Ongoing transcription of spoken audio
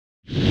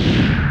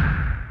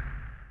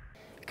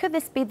Could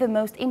this be the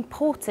most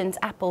important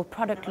Apple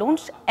product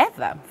launch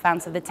ever?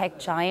 Fans of the tech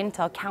giant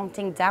are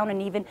counting down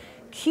and even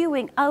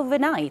queuing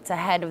overnight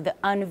ahead of the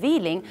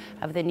unveiling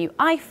of the new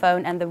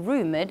iPhone and the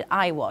rumoured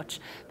iWatch.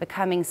 But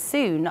coming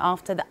soon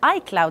after the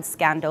iCloud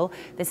scandal,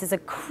 this is a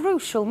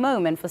crucial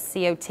moment for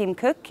CEO Tim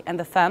Cook and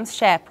the firm's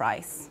share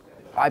price.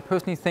 I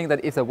personally think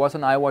that if there was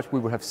an iWatch, we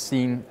would have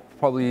seen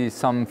probably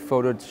some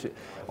footage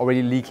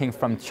already leaking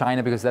from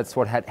China, because that's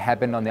what had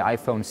happened on the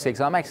iPhone 6.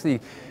 I'm actually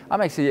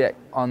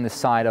on the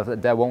side of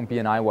that there won't be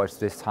an iWatch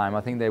this time.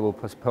 I think they will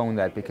postpone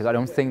that because I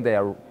don't think they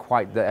are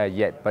quite there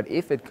yet. But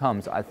if it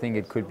comes, I think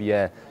it could be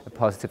a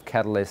positive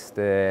catalyst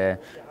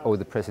over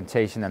the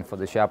presentation and for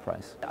the share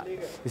price.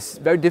 It's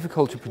very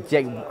difficult to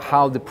project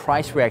how the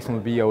price reaction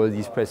will be over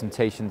these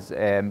presentations,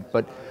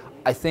 but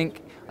I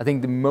think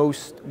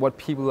what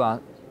people are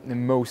the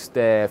most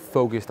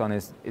focused on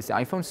is the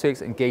iPhone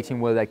 6 and gauging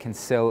whether they can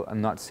sell and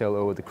not sell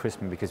over the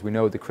Christmas, because we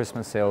know the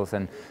Christmas sales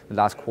and the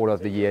last quarter of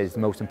the year is the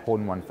most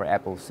important one for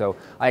Apple. So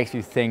I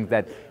actually think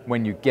that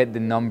when you get the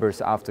numbers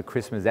after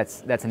Christmas,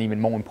 that's an even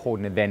more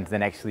important event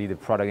than actually the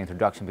product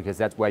introduction, because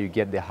that's where you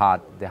get the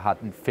hard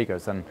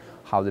figures on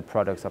how the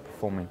products are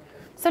performing.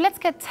 So let's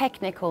get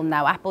technical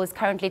now. Apple is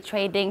currently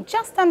trading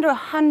just under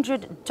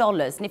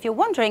 $100. And if you're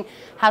wondering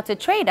how to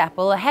trade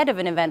Apple ahead of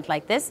an event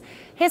like this,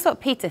 here's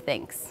what Peter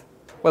thinks.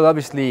 Well,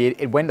 obviously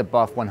it went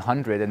above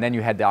 100, and then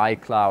you had the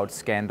iCloud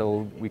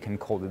scandal, we can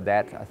call it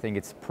that. I think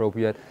it's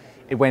appropriate.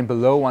 It went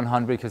below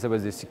 100 because there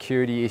was the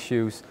security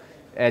issues.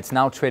 It's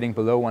now trading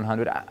below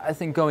 100. I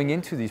think going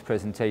into these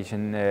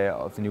presentation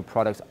of the new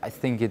products, I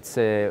think it's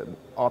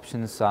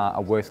options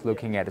are worth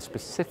looking at,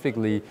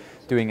 specifically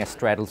doing a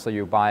straddle, so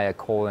you buy a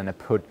call and a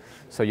put,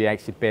 so you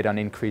actually bet on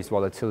increased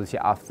volatility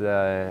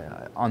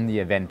after on the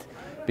event,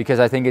 because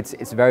I think it's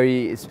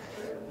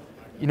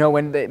you know,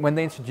 when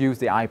they introduced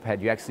the iPad,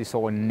 you actually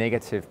saw a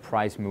negative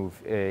price move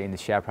in the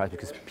share price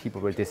because people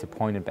were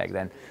disappointed back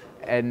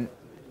then.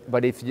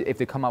 But if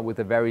they come up with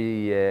a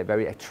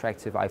very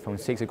attractive iPhone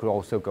 6, it could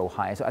also go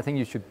higher. So I think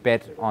you should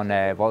bet on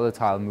a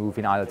volatile move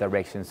in either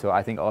direction. So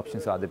I think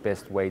options are the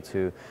best way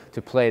to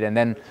play it. And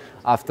then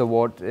after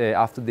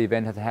the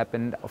event has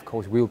happened, of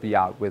course, we'll be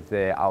out with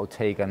our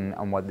take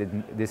on what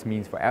this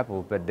means for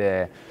Apple.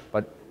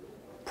 But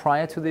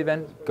prior to the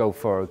event, go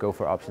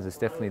for options. It's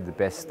definitely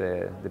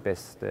the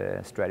best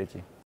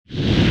strategy.